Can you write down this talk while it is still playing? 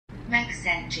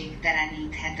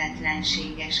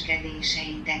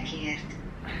Megszentségteleníthetetlenségeskedéseitekért.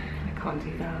 I can't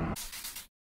do that.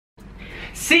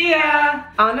 See ya!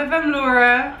 Anavem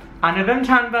Laura. Anavem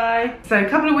Tanbai. So a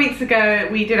couple of weeks ago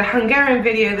we did a Hungarian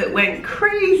video that went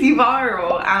crazy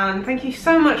viral, and thank you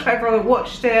so much for everyone that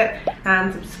watched it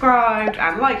and subscribed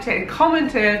and liked it and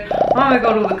commented. Oh my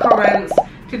god, all the comments.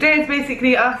 Today is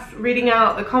basically us reading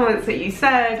out the comments that you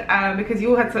said because you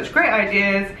all had such great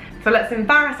ideas. So let's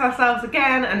embarrass ourselves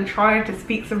again and try to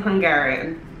speak some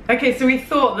Hungarian. Okay, so we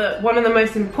thought that one of the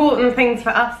most important things for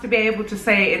us to be able to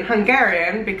say in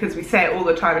Hungarian, because we say it all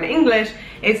the time in English,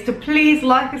 is to please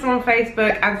like us on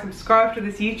Facebook and subscribe to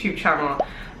this YouTube channel.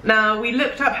 Now, we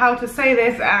looked up how to say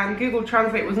this and Google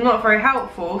Translate was not very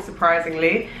helpful,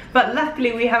 surprisingly, but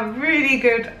luckily we have a really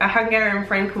good Hungarian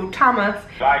friend called Thomas.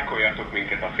 Lájkoljatok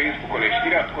minket a Facebookon és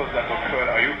iratkozzatok föl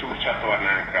a YouTube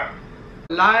csatornánkra.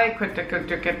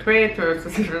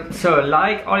 So,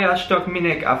 like oljastok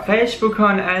mindig a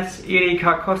Facebookon, ez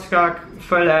erika koskak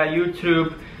föl a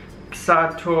YouTube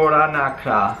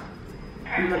csatornánkra.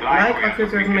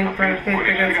 Lájkoljatok minket a Facebookon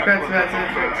és iratkozzatok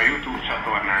föl a YouTube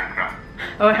csatornánkra.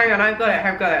 Oh, hang on, I've got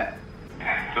it.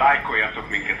 Lájkoljatok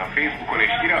minket a Facebookon és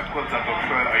iratkozzatok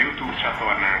föl a YouTube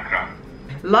csatornánkra.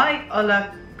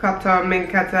 Lájkoljatok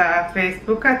minket a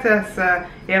Facebookon és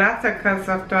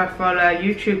iratkozzatok föl a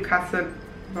YouTube csatornánkra.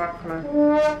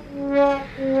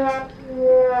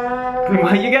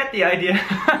 Well, you get the idea.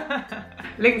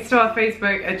 Links to our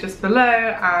Facebook are just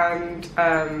below, and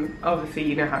obviously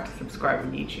you know how to subscribe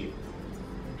on YouTube.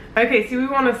 Okay, so we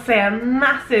want to say a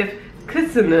massive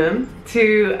köszönöm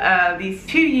to these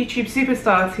two YouTube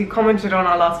superstars who commented on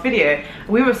our last video.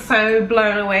 We were so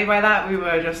blown away by that, we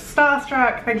were just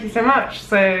starstruck. Thank you so much.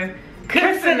 So,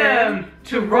 köszönöm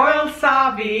to Royal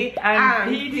Sabi and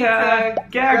Peter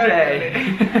Gergely.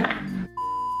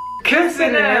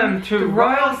 Köszönöm to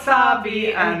Royal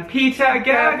Sabi and Peter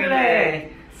Gergely.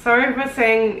 Sorry for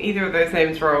saying either of those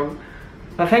names wrong.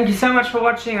 Well, thank you so much for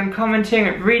watching and commenting.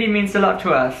 It really means a lot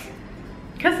to us.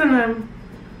 Köszönöm.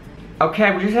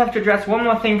 Okay, we just have to address one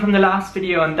more thing from the last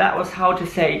video, and that was how to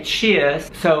say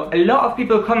cheers. So a lot of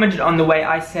people commented on the way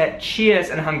I said cheers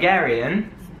in Hungarian.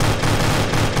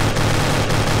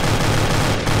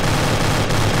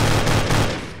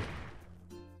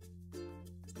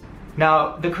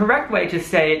 Now, the correct way to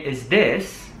say it is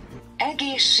this.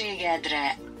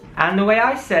 Egészségedre. And the way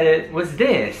I said it was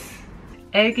this.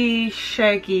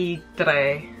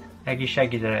 Egészségedre.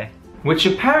 Egészségedre. Which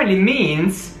apparently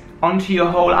means onto your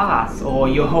whole ass, or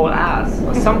your whole ass,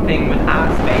 or something with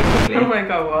ass basically. Oh my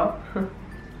god, what?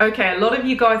 Okay, a lot of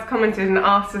you guys commented and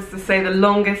asked us to say the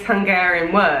longest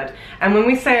Hungarian word. And when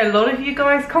we say a lot of you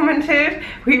guys commented,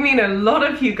 we mean a lot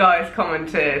of you guys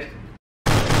commented.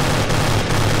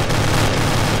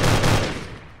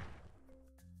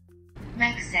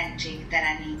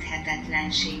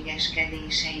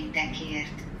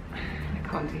 Megszentségteleníthetetlenségeskedéseitekért. I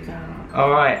can't do that.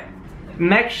 Alright.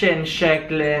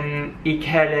 Megszentségtelen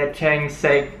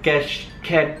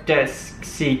geskede.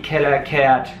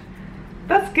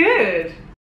 That's good.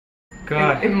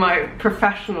 God. In my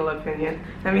professional opinion.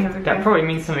 Let me have a That go. probably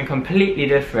means something completely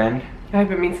different. I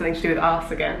hope it means something to do with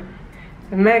ass again.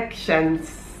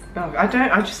 Megszentse. Oh, I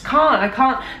just can't. I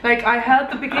can't. Like, I heard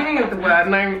the beginning of the word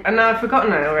and now I've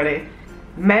forgotten it already.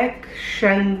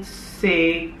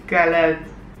 Megszentse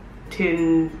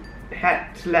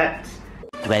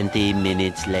 20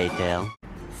 minutes later.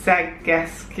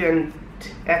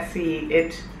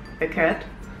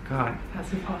 God.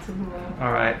 That's impossible.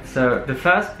 Alright, so the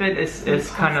first bit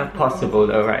is kind of possible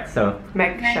though, right? So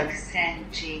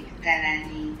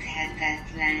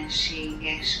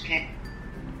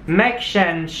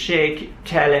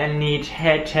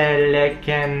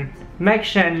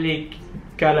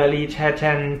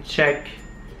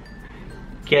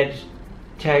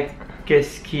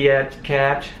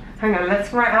Hang on,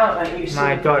 let's write out like you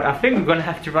My god, I think we're gonna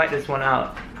have to write this one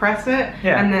out. Press it,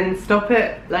 yeah, and then stop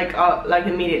it like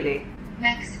immediately.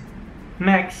 Mex.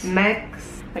 Like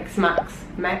smacks.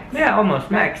 Mex. Yeah,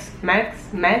 almost. Mex.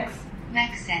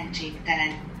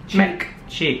 Megszentségtelen.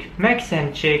 Cheek.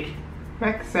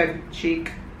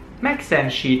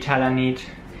 Megszentségedelenít.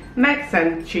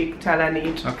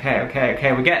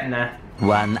 Okay, we're getting there.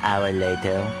 1 hour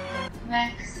later.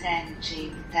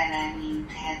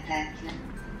 Megszentségteleníthetetlen.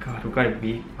 God, we've got to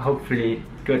be hopefully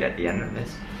good at the end of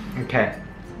this. Okay.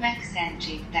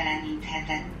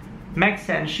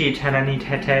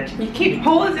 Megszentségteleníthetet. You keep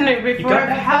pausing it before I've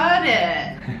heard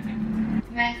it.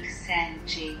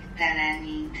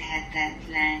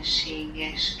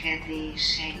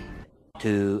 Megszentségteleníthetetlenségeskedései.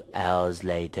 2 hours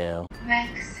later.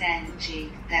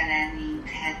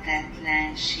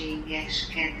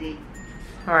 Megszentségteleníthetetlenségeskedései.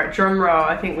 Alright, drum roll.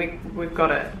 I think we've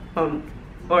got it.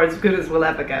 Or as good as we'll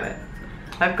ever get it.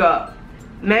 I've got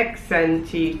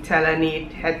Megszentse, gteleni,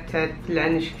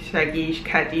 thetetlense,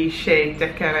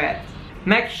 geskede.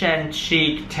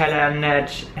 Megszentse, gteleni,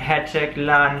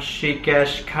 thetetlense,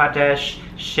 geskede.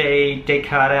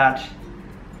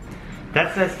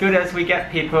 That's as good as we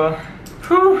get, people.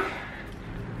 Whew.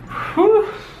 Whew.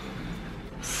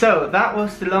 So that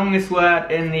was the longest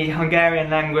word in the Hungarian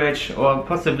language, or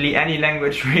possibly any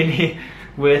language really,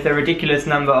 with a ridiculous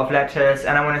number of letters.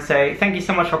 And I want to say thank you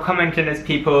so much for commenting this,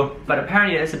 people. But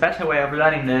apparently there's a better way of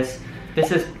learning this.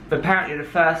 This is apparently the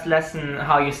first lesson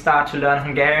how you start to learn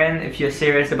Hungarian if you're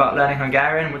serious about learning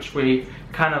Hungarian, which we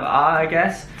kind of are, I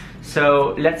guess.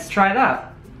 So let's try that.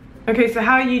 Okay, so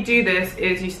how you do this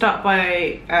is you start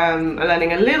by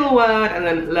learning a little word and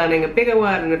then learning a bigger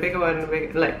word and a bigger word and a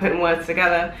bigger, like putting words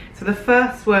together. So the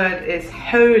first word is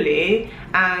holy,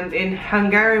 and in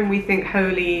Hungarian we think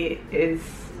holy is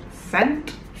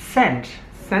scent. Scent.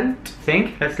 Scent.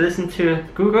 Think. Let's listen to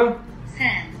Google.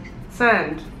 Sand.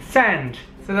 Sand. Sand.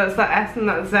 So that's that S and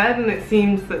that Z, and it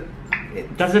seems that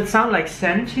does it sound like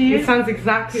scent to you? It sounds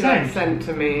exactly Scent. like scent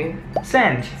to me.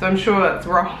 Scent. So I'm sure that's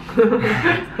wrong.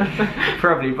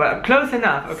 Probably, but close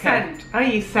enough. Okay. Scent. Oh,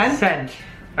 you scent? Scent.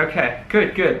 Okay,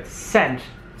 good, good. Scent.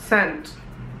 Scent.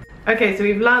 Okay, so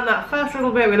we've learned that first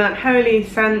little bit. We learned holy,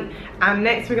 scent, and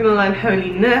next we're going to learn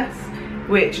holiness,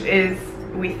 which is,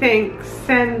 we think,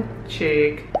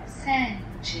 seiteke.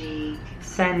 Szentség.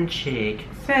 Szentség.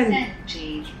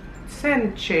 Szentség.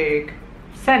 Seiteke.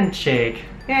 Szentség.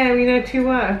 Yeah, we know 2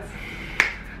 words.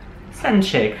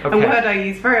 Szentség. A Okay. word I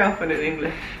use very often in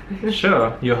English.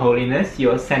 Sure, your holiness,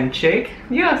 your szentség.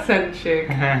 You're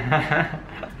seiteke.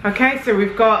 Okay, so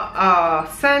we've got our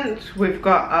scent, we've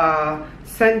got our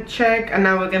seiteke, and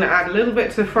now we're going to add a little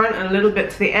bit to the front and a little bit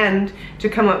to the end to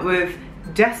come up with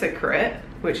desecrate,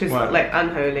 which is What? like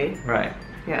unholy. Right.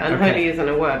 Yeah, unholy Okay. isn't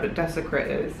a word, but desecrate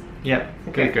is. Yep.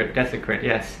 Okay. Good, good. Desecrate,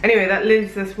 yes. Anyway, that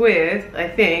leaves us with, I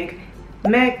think,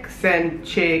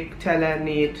 Megszentse,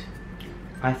 gteleni.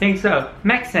 I think so.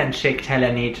 Megszentse,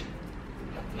 gteleni.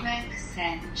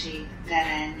 Megszentse,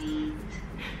 gteleni.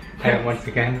 Hang on, once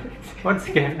again. Once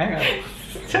again, hang on.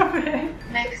 Stop it.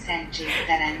 Megszentse,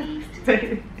 gteleni.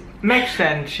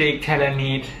 Megszentse,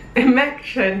 gteleni.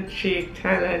 Megszentse,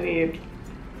 gteleni.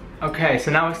 Okay,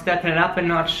 so now we're stepping it up a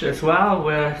notch as well.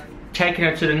 We're taking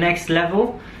it to the next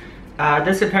level.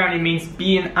 This apparently means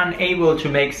being unable to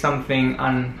make something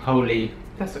unholy.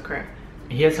 Desecrate.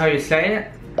 Here's how you say it.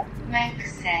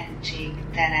 Megszentse,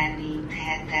 gteleni,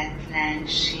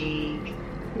 thetetlenség.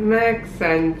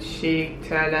 Megszentse,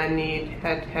 gteleni,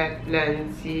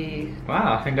 thetetlense.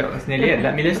 Wow, I think that was nearly it.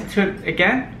 Let me listen to it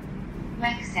again.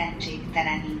 Megszentse,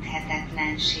 gteleni,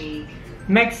 thetetlenség.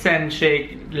 Megszentse,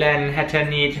 len,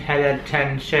 hetenit,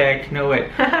 hetetenség. No,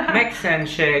 wait.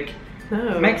 Megszentse,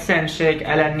 No. megszentse,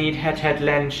 elenit,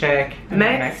 hetetlenség.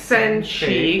 Megszentse,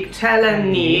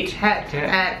 gteleni,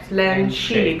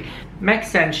 thetetlense.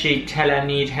 Megszentse,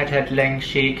 telenit,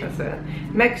 hetetlenség. That's it.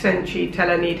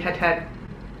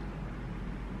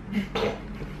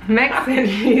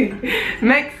 Megszentse, gteleni,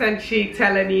 Megszentse,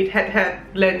 gteleni,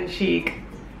 thetetlense.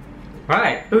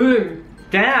 Right. Boom.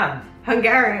 Damn.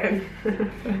 Hungarian.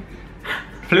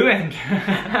 Fluent.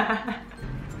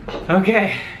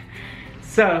 Okay.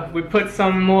 So we put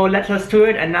some more letters to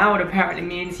it, and now it apparently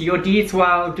means your deeds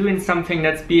while doing something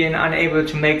that's being unable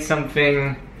to make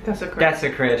something Desecrate.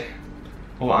 desecrate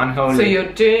or unholy. So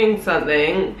you're doing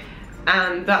something,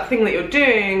 and that thing that you're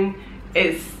doing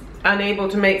is unable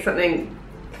to make something.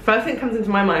 The first thing that comes into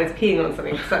my mind is peeing on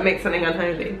something, because that makes something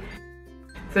unholy.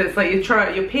 So it's like you're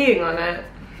peeing on it,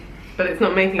 but it's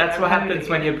not making That's it what unholy. happens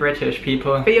when you're British,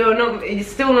 people. But you're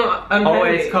still not unholy.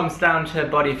 Always comes down to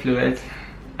body fluid.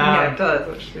 Yeah, it does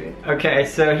actually. Okay,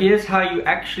 so here's how you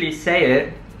actually say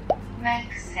it.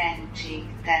 Megszentse,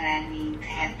 gteleni,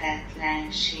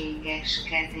 thetetlenség,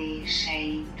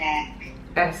 eskedéseitek.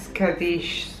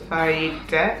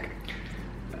 Eskadishaitek.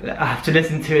 I have to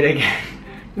listen to it again.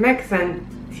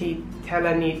 Megszentse,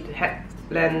 gteleni,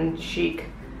 thetetlense,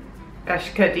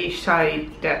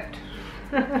 eskadishaitek.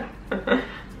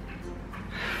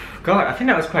 God, I think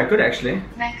that was quite good actually.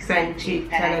 Megszentse,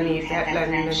 gteleni,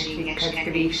 thetetlenség,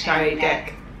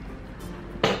 eskedéseitek.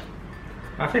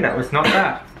 I think that was not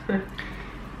bad.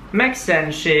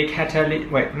 Megszentse,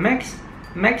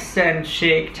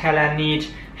 Megszentse, gteleni,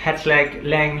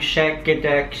 thetetlense.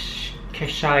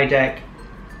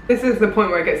 This is the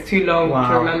point where it gets too long to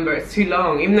Wow. remember. It's too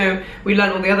long. Even though we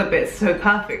learned all the other bits so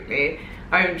perfectly,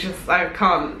 I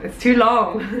can't. It's too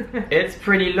long. It's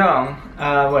pretty long.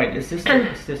 Wait, is this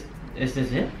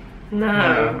it?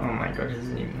 No. Oh my god, this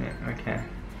isn't even it. Okay.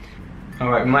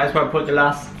 Alright, we might as well put the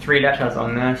last 3 letters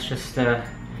on there. It's just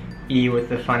E with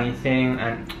the funny thing,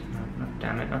 and no,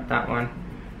 damn it, not that one.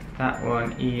 That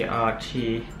one,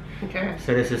 E-R-T. Okay.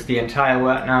 So this is the entire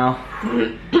word now.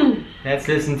 Let's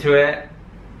listen to it.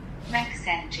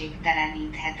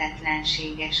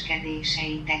 Megszentségteleníthetetlenség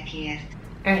eskedéseitekért.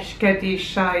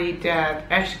 Eskedisáidet.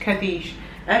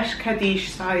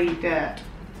 Eskedisáidet.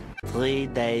 3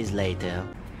 days later.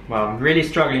 Well, I'm really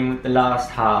struggling with the last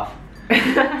half.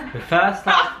 The first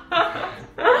half,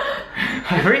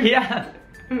 I really am.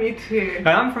 Me too.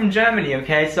 But I'm from Germany,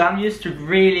 okay, so I'm used to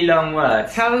really long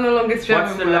words. Tell them the longest German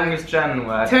What's the word. longest German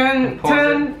word? Turn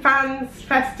fans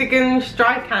festigen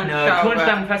Streikhandschauber. No,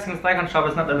 Turnstamm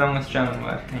is not the longest German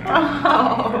word.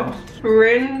 Oh.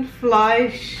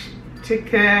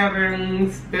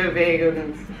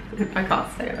 Rindfleischtickerungsbewegung. I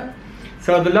can't say that.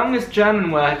 So the longest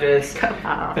German word is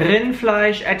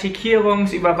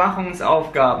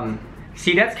Rindfleisch-Etikettierungsüberwachungsaufgaben.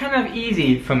 See, that's kind of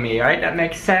easy for me, right? That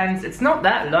makes sense. It's not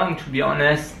that long, to be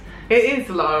honest. It is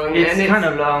long. It's and kind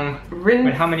of long. Rind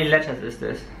Wait, how many letters is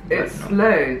this? It's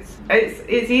loads.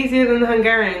 It's easier than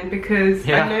Hungarian because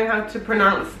I know how to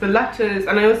pronounce the letters,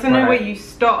 and I also know where you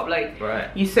stop. Like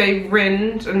you say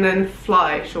rind and then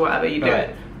fleisch or whatever you do.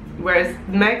 Whereas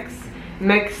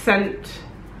Megszentse,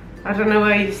 I don't know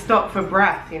where you stop for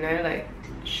breath. You know, like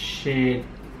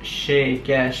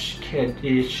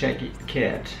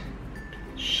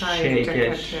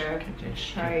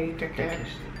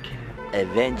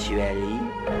Eventually.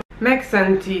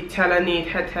 Megszentse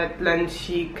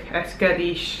teleníthetetlenség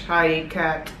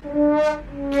eskedéseiket.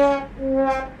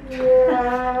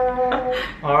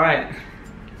 Alright.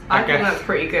 I think that's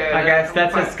pretty good. I guess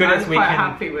that's as good as we can. I'm quite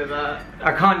happy with that.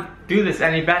 I can't do this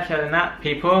any better than that,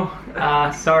 people.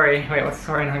 Sorry. Wait, what's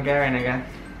sorry in Hungarian again?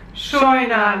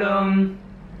 Sajnálom.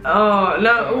 Oh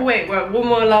no! Oh, wait, one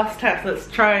more last test. Let's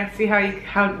try and see how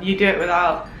you do it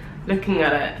without looking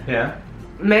at it. Yeah.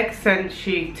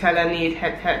 Megszentse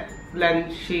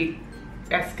teleníthetetlenség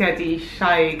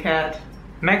eskedéseiket.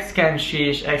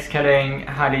 Megszentse excelling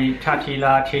hadi tati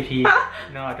la titi.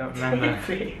 No, I don't remember.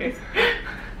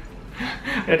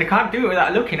 I can't do it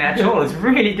without looking at it at all. It's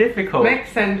really difficult.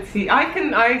 Megszentse. I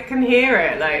can hear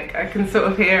it. Like I can sort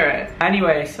of hear it.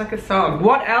 Anyways, It's like a song.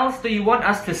 what else do you want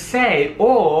us to say?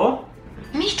 Or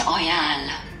Mit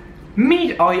ajánl?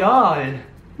 meet Oyal.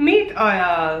 Meet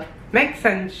Oyal.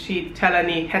 Megszentse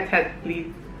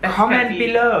teleníthetetli. Comment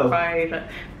below.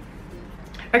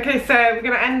 Okay, so we're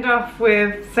going to end off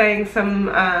with saying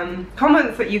some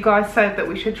comments that you guys said that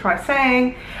we should try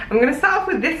saying. I'm going to start off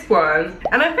with this one.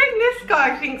 And I think this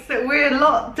guy thinks that we're a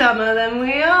lot dumber than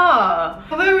we are.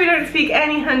 Although we don't speak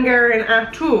any Hungarian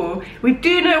at all, we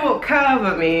do know what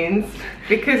curva means.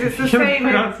 Because it's the same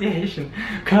pronunciation.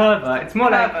 Curva. It's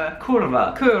more like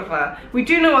kurva. Kurva. We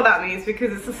do know what that means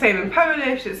because it's the same in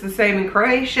Polish, it's the same in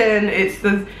Croatian, it's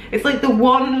like the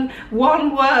one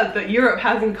word that Europe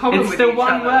has in common with each other. It's the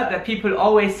one word that people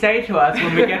always say to us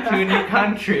when we get to a new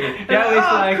country. They're always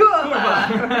like,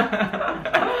 kurva.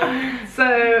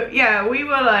 So yeah, we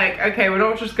were like, okay, we're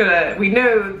not just gonna, we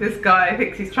know this guy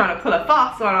thinks he's trying to pull a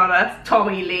fast one on us,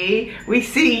 Tommy Lee, we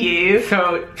see you.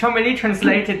 So Tommy Lee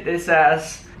translated this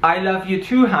as, I love you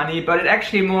too, honey, but it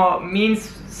actually more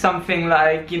means something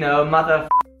like, you know, mother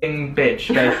f***ing bitch,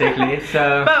 basically,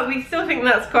 so. But we still think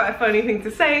that's quite a funny thing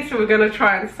to say, so we're gonna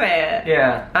try and say it.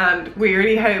 Yeah. And we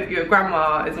really hope your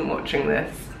grandma isn't watching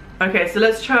this. Okay, so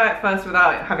let's try it first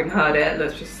without having heard it.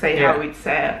 Let's just say how we'd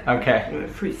say it. Okay. I'm gonna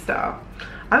freestyle.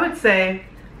 I would say,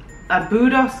 a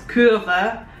budos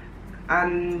kurva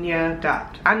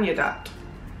anjadat. Anjadat.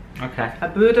 Okay. A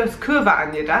budos kurva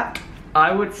anjadat.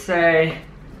 I would say,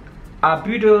 a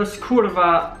budos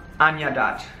kurva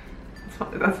anjadat.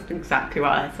 That's exactly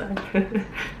what I said.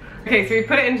 Okay, so we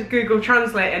put it into Google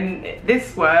Translate, and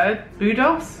this word,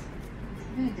 budos?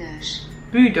 Büdös.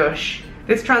 Budos.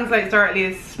 This translates directly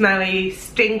as smelly,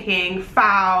 stinking,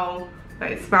 foul,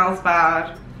 like it smells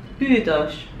bad.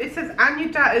 Budos. It says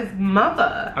anjadat is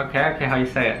mother. Okay, how you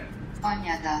say it?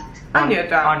 Anyadat. Anjadat.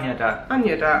 Anjadat.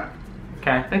 Anjadat.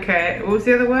 Okay. Okay, what was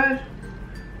the other word?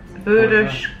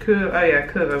 Budos kurva. Oh yeah,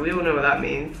 kurva. We all know what that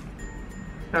means.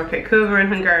 Okay, kurva in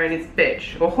Hungarian is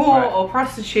bitch, or whore, or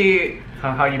prostitute.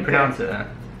 How you pronounce it then?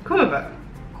 Kurva.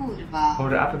 Kurva.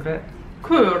 Hold it up a bit.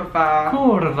 Kurva.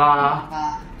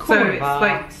 Kurva. So it's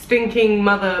like stinking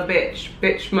mother bitch,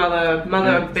 bitch mother,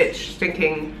 mother bitch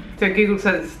stinking. So Google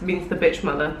says it means the bitch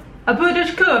mother. A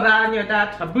budas kurva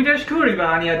anyadat. A budas kurva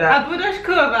anyadat. A budas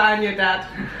kurva anyadat.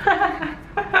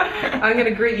 I'm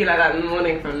gonna greet you like that in the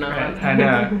morning from now on. I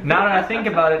know. Now that I think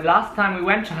about it, last time we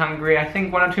went to Hungary, I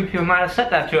think 1 or 2 people might have said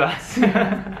that to us.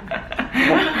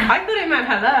 I thought it meant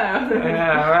hello.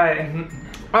 Yeah, right.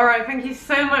 Alright, thank you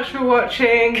so much for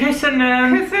watching.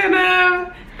 Kissenem.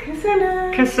 Kissenem.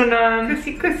 Kissenem. Kissenem.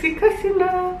 Kissy, kissy,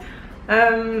 kissenem. I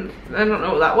don't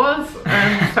know what that was.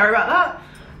 Sorry about that.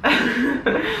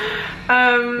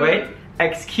 Wait,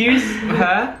 excuse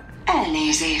her.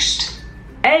 Elnézést.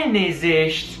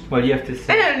 Elnézést. Well, you have to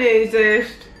say.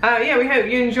 Elnézést. Yeah, we hope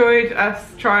you enjoyed us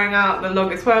trying out the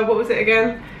longest word. What was it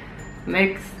again?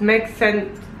 Megszentse.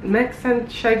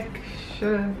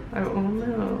 I don't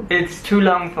know. It's too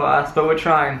long for us, but we're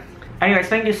trying. Anyways,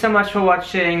 thank you so much for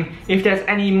watching. If there's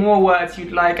any more words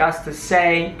you'd like us to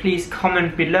say, please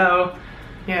comment below.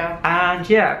 Yeah. And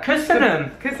yeah,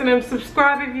 kissenem. Kissenem.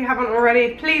 Subscribe if you haven't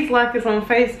already. Please like us on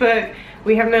Facebook.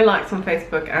 We have no likes on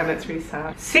Facebook and it's really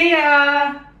sad. See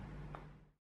ya!